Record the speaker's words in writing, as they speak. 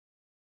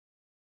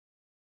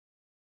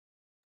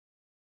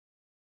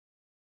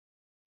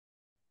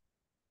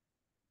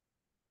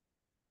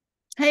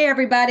Hey,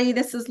 everybody.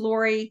 This is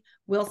Lorre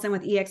Wilson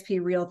with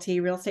eXp Realty,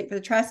 Real Estate for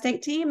the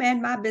Tri-State team,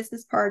 and my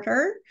business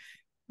partner,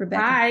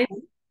 Rebecca.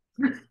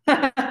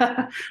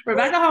 Hi,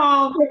 Rebecca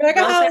Holmes. Rebecca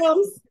Real estate.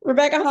 Holmes.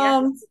 Rebecca Yes.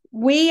 Holmes.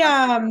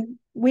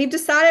 We've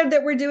decided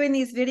that we're doing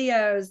these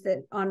videos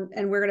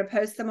and we're going to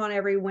post them on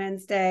every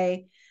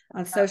Wednesday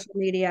on social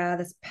media,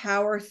 this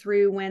Power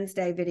Through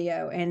Wednesday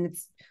video. And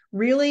it's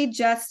really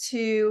just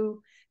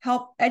to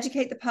help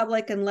educate the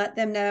public and let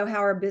them know how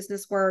our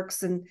business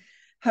works. And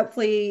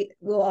hopefully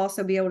we'll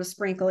also be able to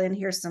sprinkle in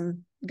here some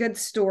good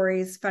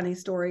stories, funny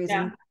stories,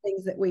 Yeah. and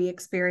things that we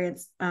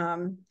experience.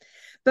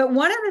 But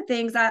one of the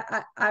things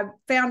I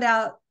found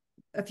out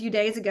a few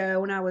days ago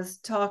when I was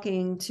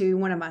talking to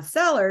one of my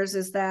sellers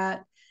is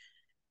that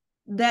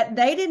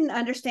they didn't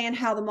understand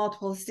how the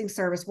multiple listing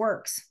service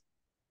works,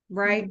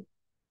 right? Mhm.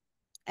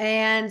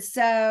 And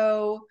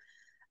so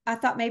I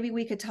thought maybe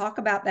we could talk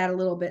about that a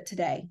little bit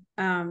today.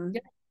 Yeah.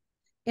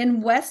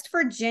 In West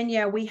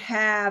Virginia, we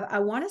have, I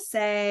want to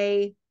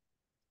say,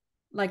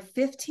 like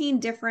 15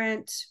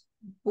 different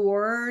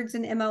boards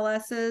and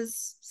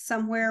MLSs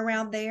somewhere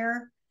around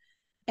there.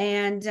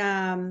 And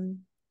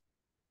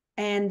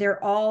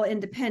they're all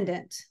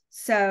independent.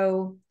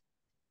 So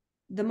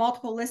the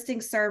multiple listing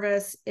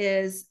service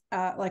is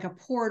like a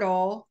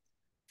portal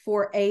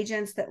for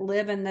agents that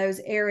live in those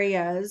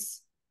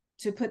areas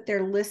to put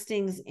their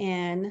listings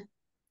in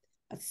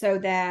so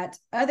that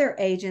other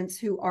agents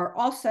who are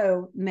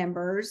also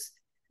members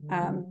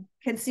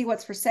can see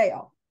what's for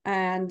sale.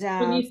 And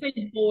When you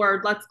say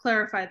board, let's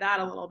clarify that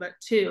a little bit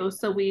too.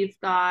 So we've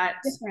got,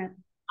 different.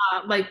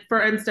 like,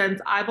 for instance,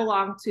 I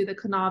belong to the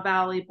Kanawha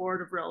Valley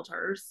Board of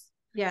Realtors,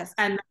 Yes.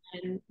 and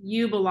then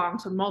you belong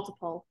to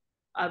multiple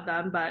of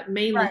them, but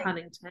mainly Right.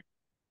 Huntington.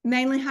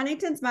 Mainly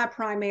Huntington's my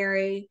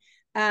primary.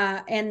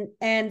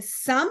 And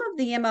some of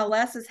the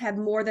MLSs have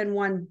more than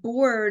one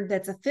board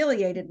that's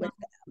affiliated with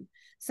them.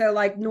 So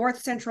like North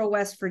Central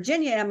West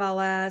Virginia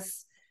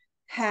MLS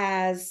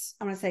has,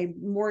 I want to say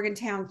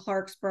Morgantown,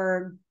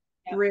 Clarksburg,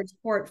 Yeah.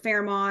 Bridgeport,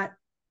 Fairmont,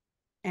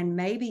 and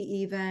maybe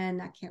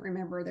even, I can't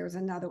remember, there was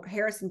another,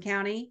 Harrison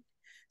County.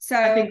 I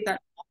So think that,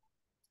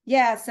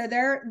 yeah, so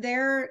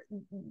they're,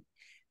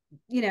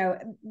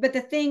 but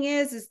the thing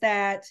is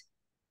that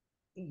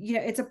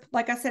it's a,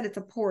 like I said, it's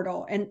a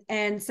portal,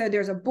 and so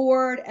there's a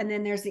board, and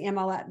then there's the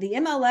MLS. The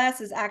MLS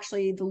is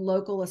actually the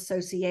local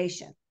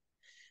association.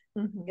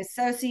 mhm.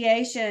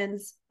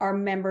 Associations are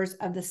members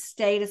of the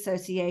state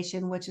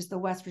association, which is the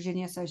West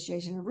Virginia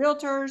Association of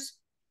Realtors,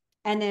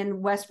 and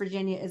then West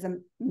Virginia is a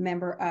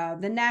member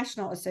of the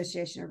National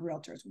Association of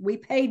Realtors. We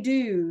pay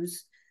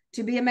dues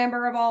to be a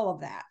member of all of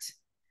that.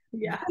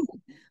 Yeah.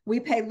 We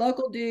pay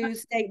local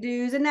dues, state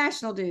dues, and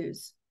national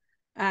dues.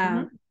 um,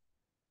 Mhm.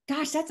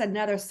 Gosh, that's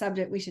another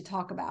subject we should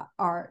talk about,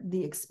 are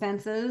the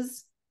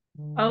expenses.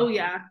 Oh,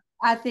 yeah.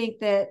 I think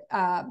that it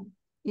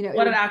What it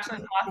would actually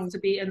be, costs to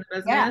be in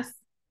the yeah. business.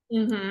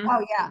 Hmm.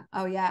 Oh yeah.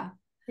 Oh yeah.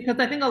 Because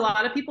I think a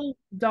lot of people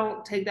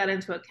don't take that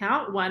into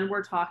account when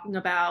we're talking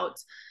about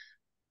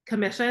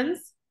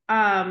commissions.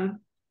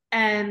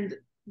 And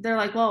they're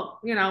like, well,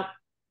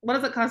 what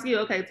does it cost you?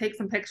 Okay, take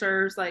some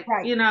pictures, like,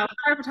 Right. hire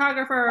a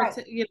photographer Right.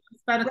 to,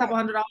 spend a Right. couple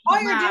 $100 All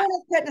on you're that. doing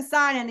is putting a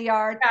sign in the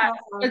yard. Yeah,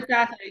 Uh-uh.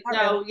 exactly. Not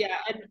really. No, yeah.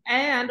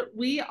 And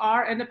we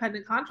are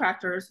independent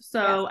contractors. Yes.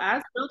 So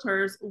as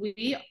realtors,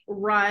 we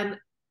run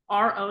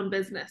our own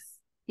business.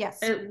 Yes.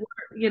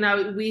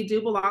 We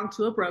do belong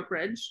to a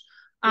brokerage,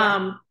 Yes.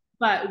 um,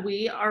 but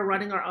we are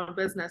running our own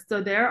business.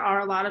 So there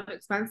are a lot of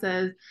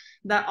expenses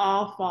that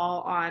all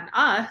fall on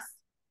us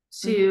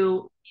Mm-hmm.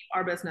 to keep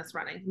our business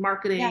running, Yeah.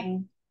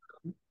 marketing,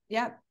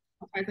 Yep.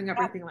 pricing, Yep.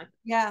 everything like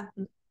Yeah.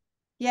 that.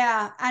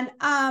 Yeah. And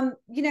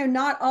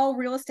not all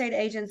real estate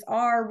agents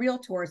are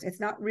realtors. It's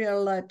not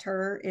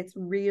realtor, it's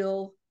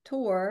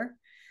realtor.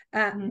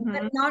 But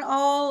Mm-hmm. not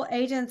all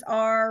agents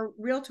are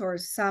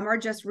realtors. Some are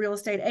just real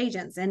estate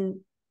agents.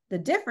 And the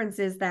difference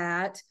is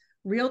that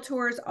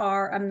realtors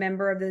are a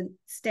member of the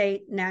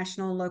state,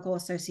 national, and local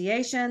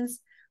associations.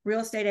 Real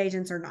estate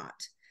agents are not.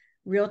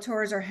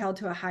 Realtors are held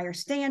to a higher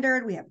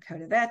standard. We have a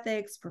code of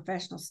ethics,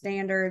 professional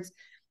standards,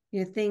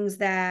 things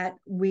that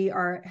we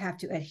have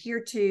to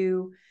adhere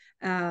to.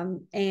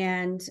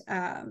 And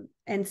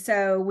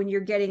so when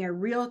you're getting a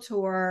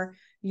realtor,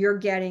 you're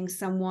getting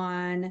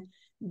someone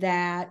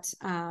that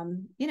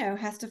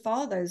has to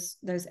follow those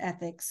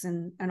ethics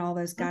and all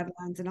those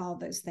guidelines and all of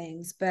those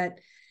things. But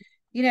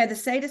the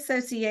state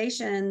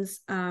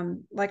associations,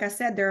 like I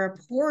said, they're a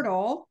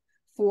portal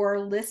for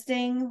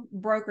listing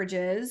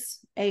brokerages,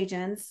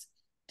 agents,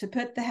 to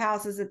put the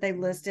houses that they've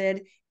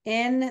listed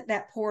in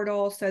that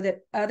portal so that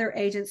other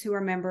agents who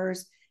are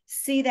members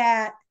see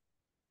the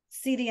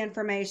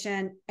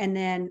information, and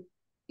then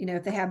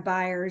if they have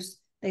buyers,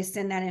 they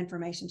send that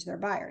information to their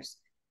buyers.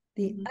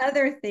 The Mm-hmm.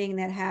 other thing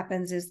that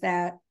happens is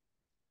that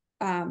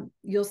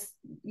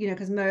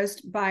because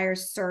most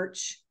buyers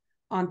search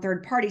on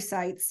third-party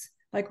sites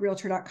like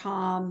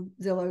realtor.com,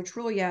 Zillow,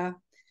 Trulia.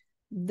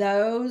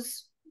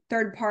 Those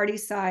third-party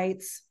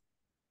sites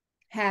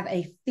have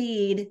a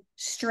feed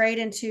straight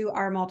into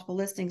our multiple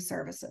listing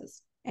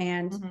services.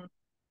 And Mm-hmm.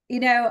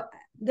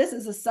 this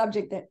is a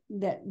subject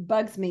that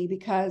bugs me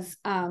because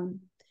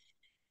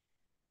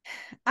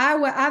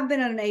I've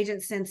been an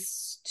agent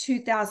since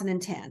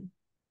 2010.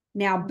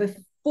 Now,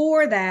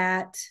 before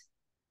that,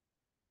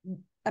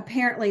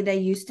 apparently they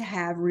used to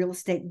have real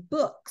estate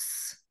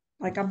books,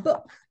 like a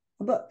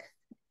book.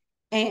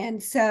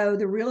 And so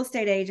the real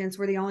estate agents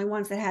were the only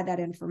ones that had that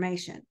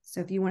information.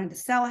 So if you wanted to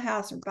sell a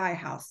house or buy a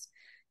house,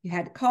 you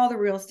had to call the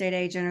real estate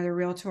agent or the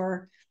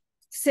realtor,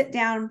 sit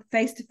down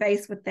face to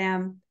face with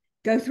them,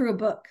 go through a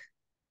book,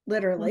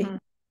 literally.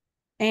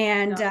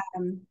 And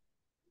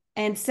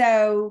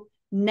so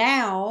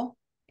now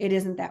it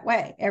isn't that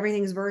way.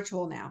 Everything's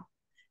virtual now.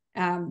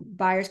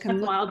 Buyers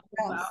can look at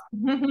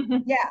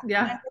themselves.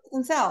 Yeah.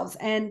 Themselves.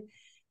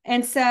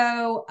 And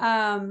so,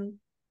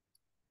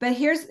 but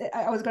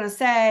I was going to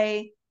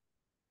say,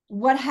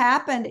 what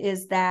happened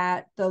is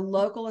that the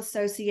local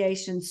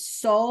association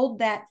sold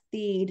that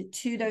feed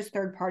to those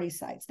third-party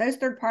sites. Those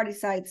third-party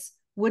sites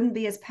wouldn't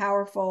be as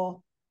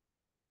powerful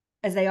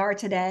as they are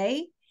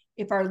today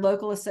if our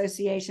local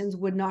associations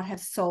would not have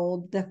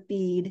sold the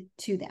feed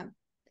to them.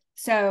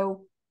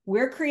 So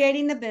we're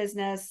creating the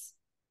business.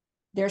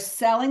 They're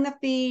selling the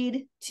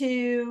feed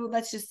to,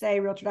 let's just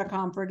say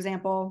Realtor.com, for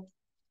example.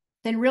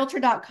 Then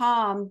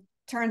Realtor.com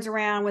turns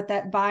around with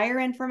that buyer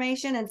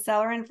information and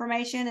seller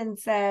information and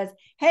says,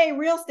 hey,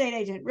 real estate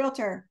agent,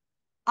 realtor,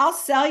 I'll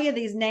sell you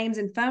these names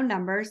and phone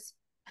numbers.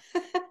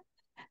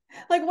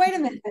 Like, wait a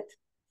minute.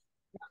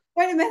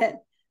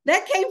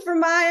 That came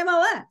from my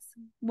MLS.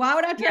 Why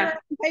would I turn around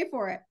and pay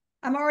for it?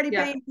 I'm already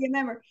paying to be a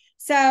member.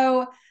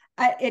 So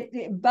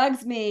it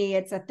bugs me.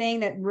 It's a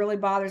thing that really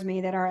bothers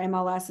me that our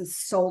MLS has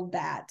sold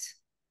that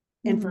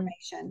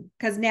information,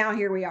 because now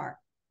here we are,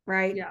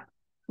 right? Yeah.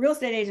 Real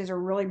estate agents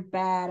are really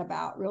bad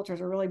about,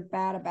 realtors are really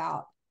bad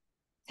about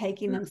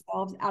taking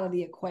themselves out of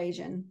the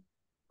equation,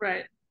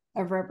 right,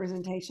 of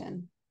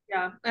representation.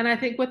 Yeah. And I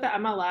think with the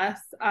MLS,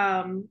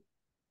 I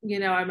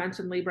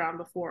mentioned Lee Brown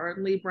before,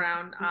 and Lee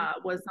Brown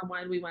was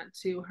someone we went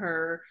to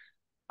her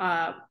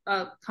a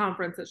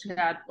conference that she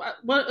had.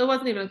 Well, it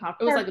wasn't even a conference,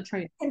 it was like a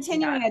training.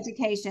 Continuing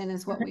education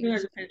is what continuing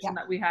education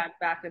that we had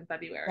back in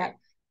February.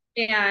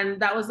 And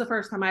that was the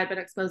first time I had been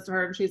exposed to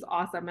her, and she's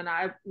awesome. And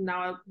I've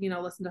now,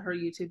 listen to her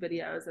YouTube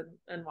videos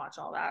and watch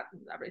all that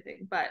and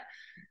everything. But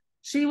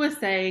she was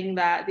saying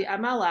that the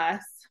MLS,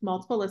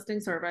 multiple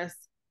listing service,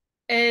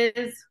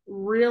 is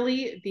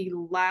really the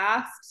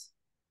last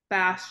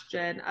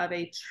bastion of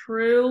a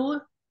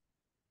true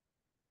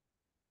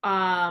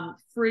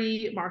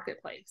free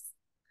marketplace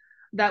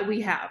that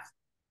we have,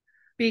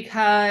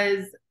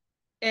 because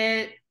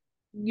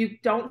you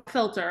don't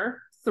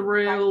filter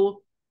through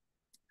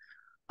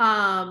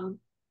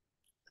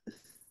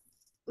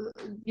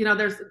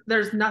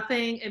there's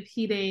nothing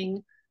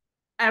impeding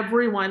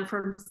everyone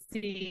from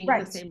seeing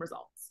the same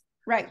results.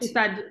 Right. She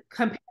said,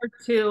 compared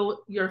to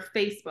your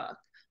Facebook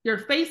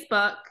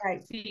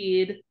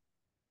feed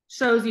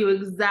shows you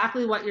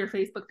exactly what your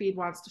Facebook feed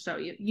wants to show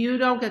you. You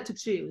don't get to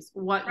choose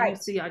what you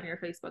see on your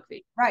Facebook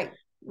feed. Right.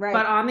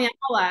 But on the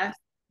MLS,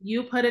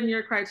 you put in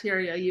your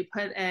criteria, you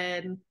put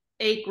in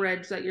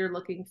acreage that you're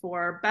looking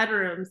for,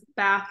 bedrooms,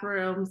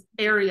 bathrooms,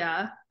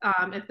 area,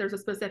 if there's a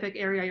specific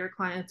area your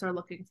clients are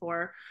looking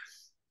for.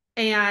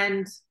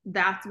 And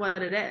that's what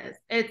it is.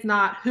 It's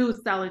not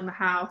who's selling the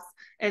house.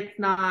 It's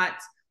not,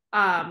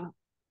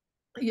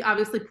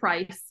 obviously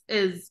price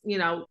is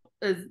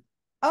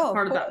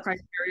part of that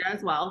criteria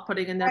as well,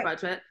 putting in their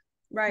budget.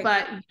 Right.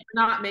 But you're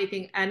not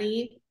making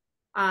any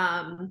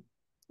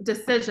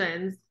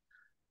decisions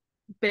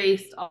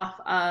based off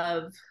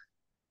of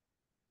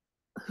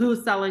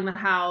who's selling the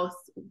house,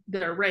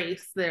 their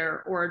race,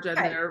 their origin,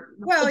 their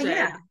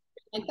religion,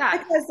 like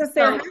that. Because the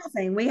fair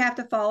housing, we have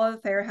to follow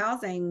fair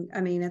housing.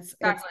 I mean, it's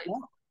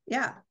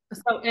yeah.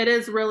 So it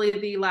is really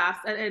the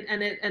last,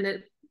 and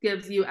it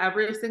gives you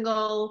every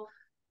single,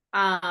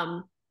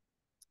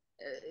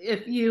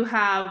 if you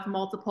have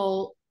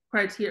multiple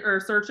criteria or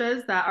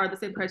searches that are the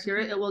same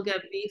criteria, it will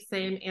give the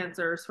same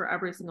answers for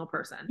every single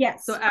person.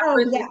 Yes. So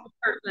every single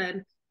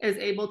person is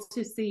able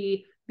to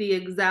see the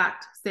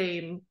exact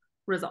same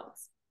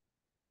results.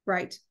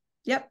 Right.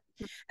 Yep.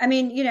 I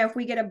mean, if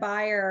we get a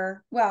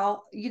buyer,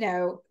 well,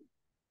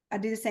 I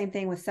do the same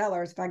thing with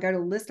sellers. If I go to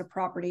list a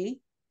property,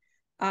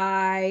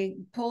 I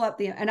pull up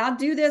and I'll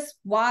do this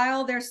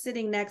while they're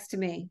sitting next to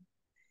me.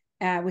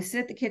 We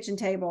sit at the kitchen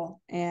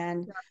table,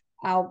 and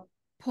I'll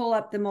pull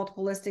up the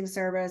multiple listing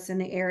service in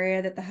the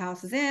area that the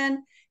house is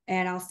in.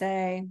 And I'll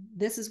say,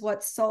 this is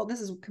what's sold.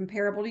 This is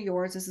comparable to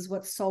yours. This is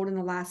what's sold in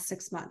the last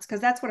 6 months.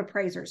 Because that's what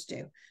appraisers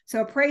do.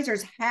 So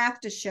appraisers have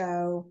to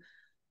show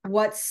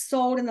what's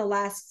sold in the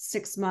last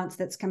 6 months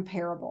that's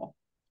comparable.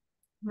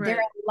 Right.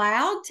 They're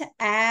allowed to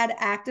add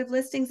active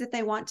listings if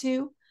they want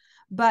to,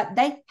 but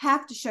they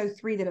have to show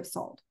 3 that have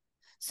sold.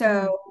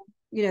 So,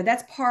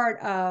 that's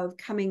part of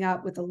coming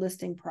up with a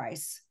listing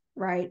price,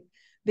 right?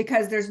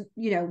 Because there's,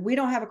 we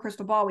don't have a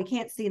crystal ball. We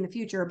can't see in the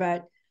future,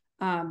 but,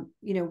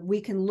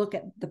 we can look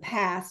at the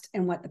past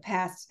and what the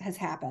past has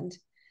happened.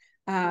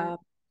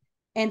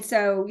 And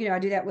so, I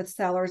do that with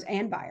sellers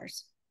and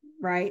buyers.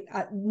 right?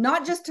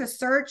 Not just to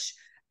search,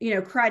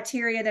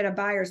 criteria that a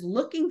buyer's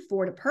looking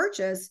for to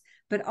purchase,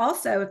 but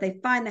also if they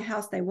find the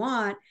house they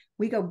want,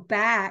 we go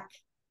back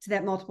to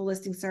that multiple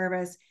listing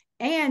service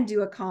and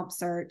do a comp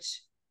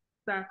search.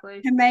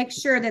 Exactly. To make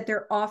sure that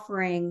they're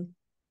offering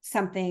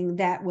something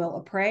that will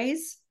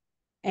appraise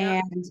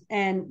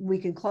and we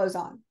can close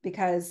on,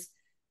 because,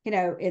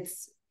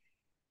 it's,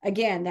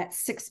 again, that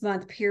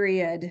 6-month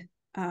period.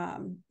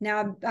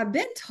 Now I've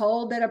been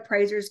told that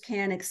appraisers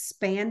can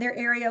expand their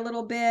area a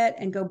little bit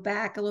and go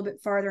back a little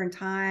bit farther in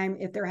time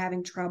if they're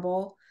having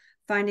trouble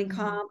finding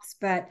comps,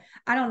 but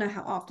I don't know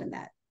how often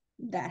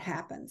that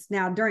happens.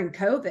 Now, during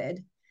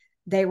COVID,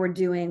 they were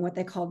doing what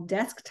they call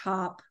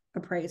desktop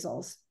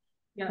appraisals,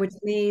 which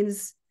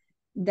means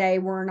they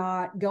were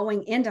not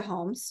going into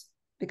homes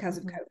because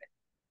of COVID.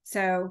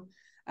 So,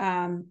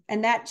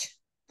 and that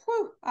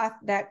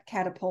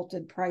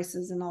catapulted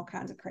prices and all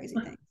kinds of crazy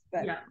things.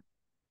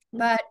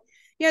 But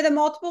the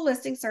multiple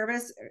listing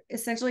service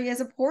essentially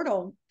is a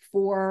portal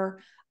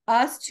for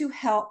us to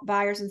help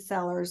buyers and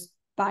sellers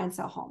buy and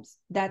sell homes.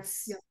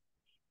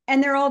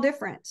 And they're all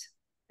different.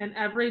 And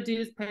every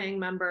dues paying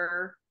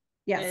member,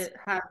 it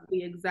has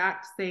the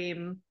exact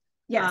same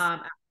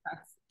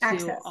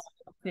access to all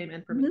the same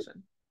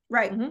information.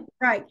 Right.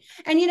 Right.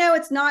 And,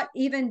 it's not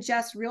even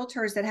just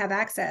realtors that have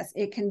access.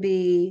 It can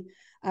be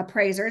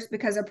appraisers,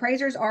 because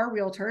appraisers are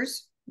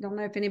realtors. Don't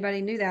know if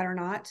anybody knew that or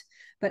not,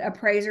 but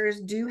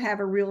appraisers do have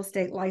a real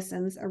estate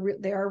license.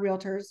 They are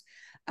realtors.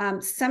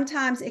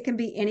 Sometimes it can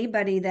be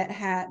anybody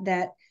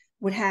that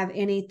would have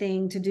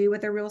anything to do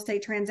with a real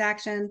estate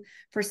transaction.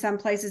 For some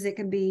places, it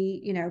can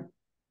be,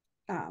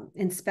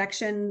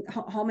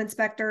 home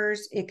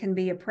inspectors. It can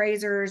be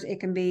appraisers. It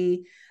can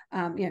be,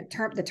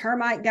 the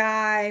termite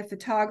guy,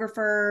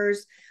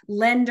 photographers,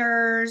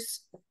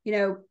 lenders,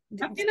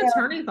 I've seen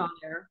attorneys on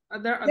there.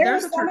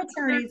 There's some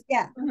attorneys.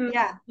 Yeah.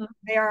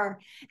 They are.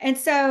 And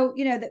so,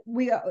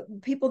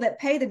 people that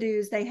pay the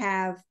dues, they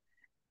have,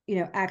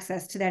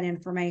 access to that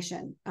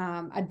information.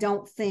 I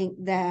don't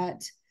think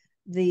that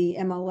the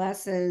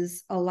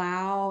MLSs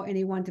allow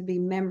anyone to be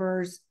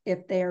members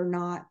if they're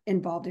not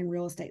involved in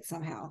real estate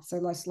somehow. So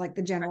less like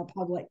the general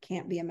public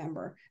can't be a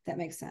member. If that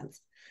makes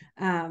sense.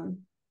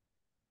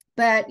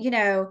 But,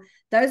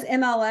 those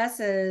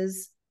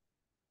MLSs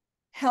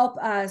help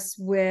us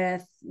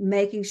with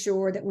making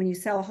sure that when you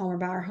sell a home or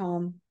buy a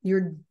home,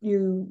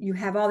 you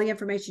have all the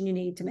information you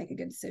need to make a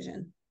good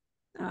decision.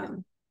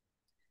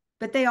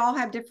 But they all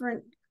have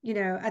different,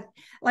 I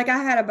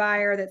had a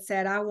buyer that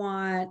said, I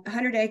want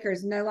 100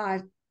 acres. No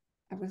lie.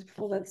 I was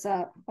pull this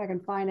up if I can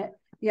find it.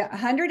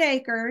 100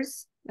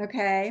 acres.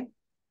 Okay.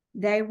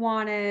 They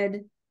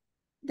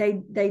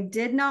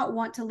did not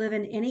want to live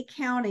in any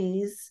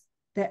counties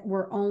that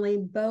were only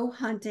bow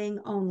hunting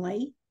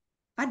only.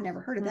 I'd never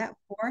heard of that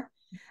before.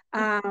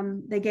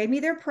 They gave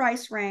me their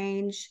price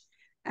range,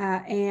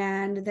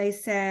 and they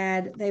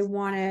said they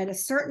wanted a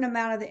certain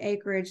amount of the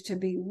acreage to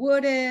be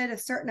wooded, a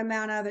certain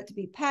amount of it to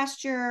be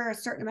pasture, a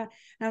certain amount.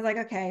 And I was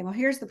like, okay, well,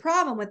 here's the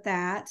problem with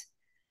that.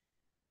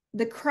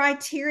 The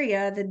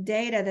criteria, the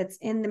data that's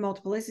in the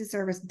multiple listing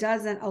service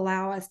doesn't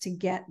allow us to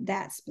get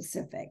that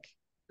specific.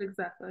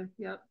 Exactly.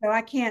 Yep. So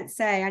I can't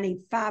say I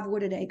need 5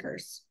 wooded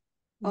acres.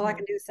 All I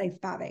can do is say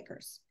 5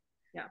 acres.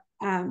 Yeah.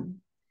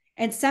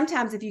 And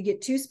sometimes if you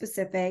get too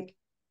specific,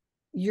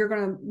 you're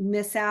going to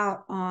miss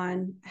out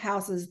on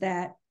houses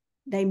that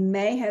they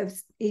may have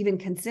even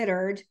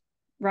considered,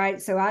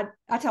 right? So I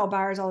tell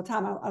buyers all the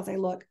time, I'll say,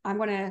 look, I'm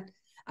going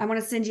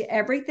to send you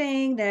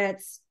everything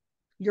that's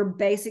your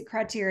basic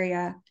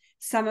criteria.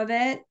 Some of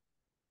it,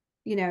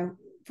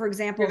 for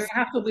example, you're going to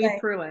have to weed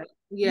through it.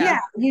 Yeah,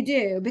 you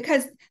do,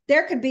 because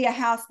there could be a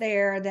house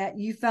there that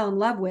you fell in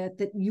love with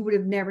that you would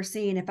have never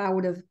seen if I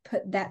would have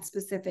put that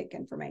specific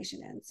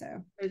information in.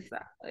 So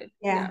exactly.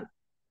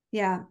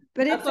 Yeah.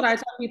 But that's what I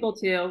tell people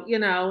too.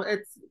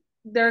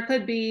 There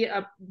could be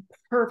a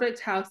perfect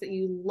house that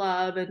you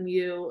love and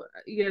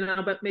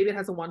but maybe it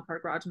has a 1-car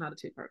garage, not a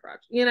 2-car garage.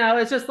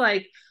 It's just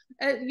like,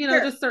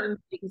 just certain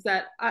things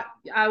that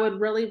I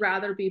would really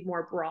rather be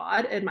more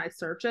broad in my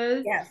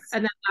searches. Yes.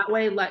 And then that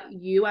way let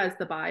you as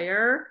the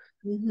buyer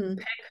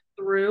pick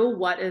through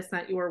what is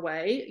sent your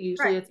way.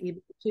 Usually it's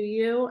emailed to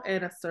you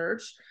in a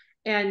search,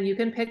 and you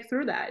can pick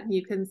through that.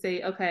 You can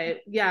say, okay,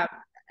 yeah.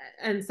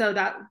 And so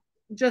that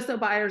just so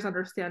buyers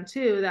understand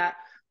too, that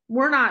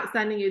we're not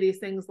sending you these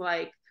things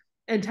like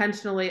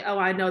intentionally, oh,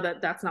 I know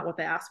that that's not what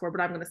they asked for, but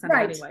I'm going to send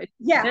it anyway.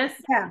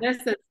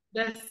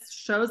 This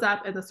shows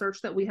up in the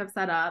search that we have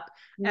set up,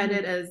 and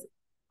it is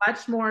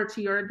much more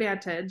to your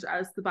advantage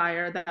as the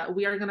buyer that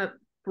we are going to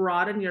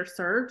broaden your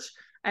search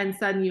and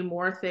send you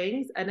more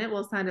things, and it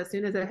will send, as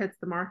soon as it hits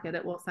the market,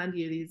 it will send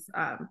you these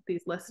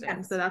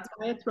listings. So that's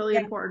why it's really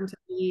important to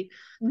be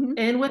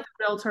in with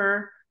the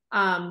realtor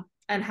and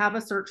have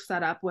a search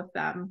set up with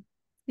them,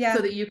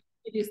 so that you can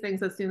do these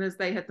things as soon as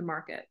they hit the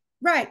market.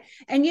 Right.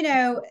 And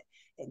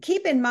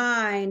keep in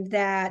mind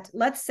that,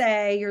 let's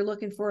say you're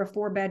looking for a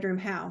 4-bedroom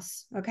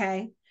house.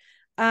 Okay.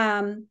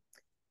 Buyers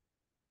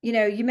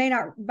may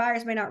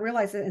not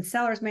realize it, and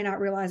sellers may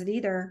not realize it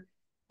either.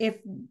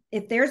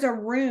 if there's a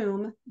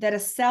room that a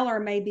seller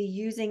may be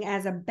using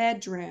as a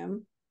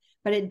bedroom,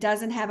 but it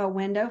doesn't have a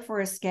window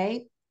for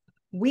escape,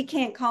 we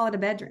can't call it a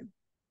bedroom.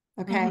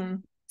 Okay. Mm-hmm.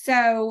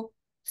 So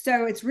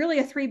it's really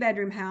a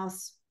 3-bedroom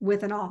house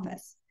with an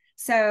office.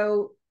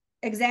 So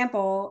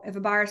example, if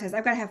a buyer says,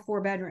 I've got to have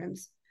 4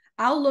 bedrooms,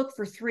 I'll look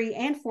for 3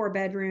 and 4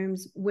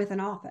 bedrooms with an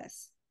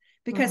office,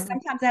 because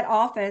sometimes that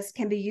office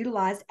can be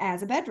utilized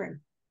as a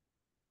bedroom.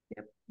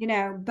 Yep. You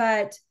know,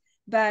 but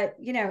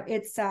you know,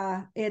 it's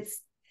a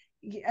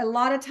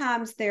lot of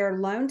times their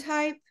loan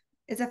type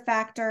is a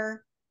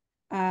factor.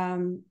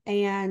 You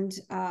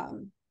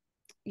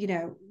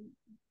know,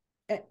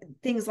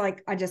 things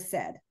like I just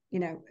said, you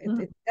know, if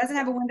it doesn't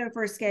have a window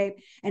for escape,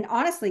 and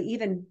honestly,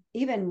 even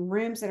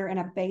rooms that are in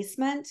a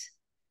basement.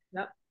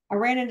 Yep. I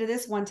ran into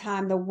this one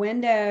time. The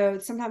window,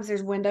 sometimes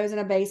there's windows in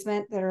a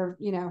basement that are,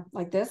 you know,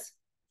 like this.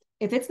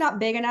 If it's not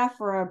big enough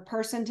for a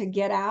person to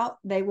get out,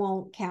 they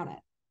won't count it.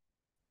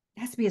 It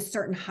has to be a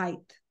certain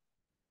height.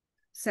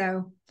 So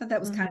I thought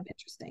that was kind of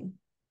interesting.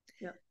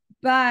 Yep.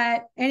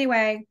 But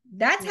anyway,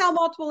 that's how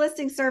multiple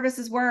listing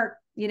services work.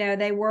 You know,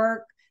 they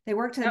work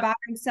to the buyer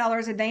and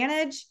seller's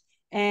advantage.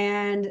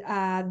 And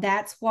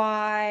that's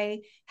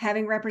why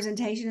having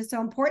representation is so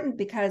important,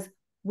 because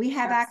we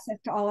have access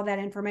to all of that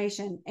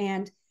information.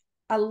 And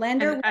a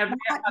lender, and every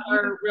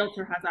other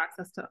realtor has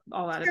access to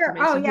all that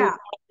information. Oh yeah,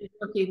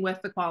 Working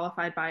with the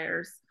qualified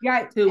buyers,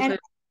 right? Who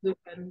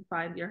can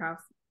find your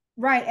house,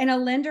 right? And a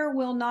lender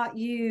will not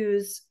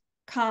use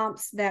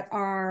comps that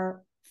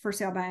are for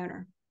sale by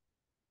owner.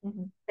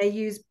 They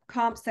use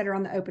comps that are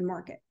on the open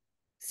market.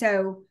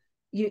 So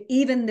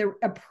even the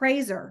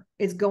appraiser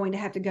is going to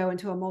have to go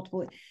into a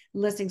multiple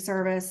listing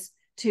service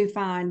to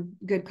find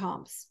good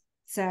comps.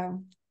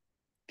 So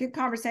good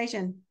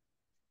conversation.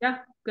 Yeah,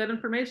 good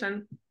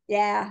information.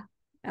 Yeah.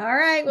 All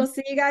right. We'll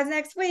see you guys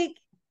next week.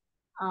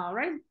 All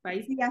right.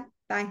 Bye. See ya.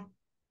 Bye.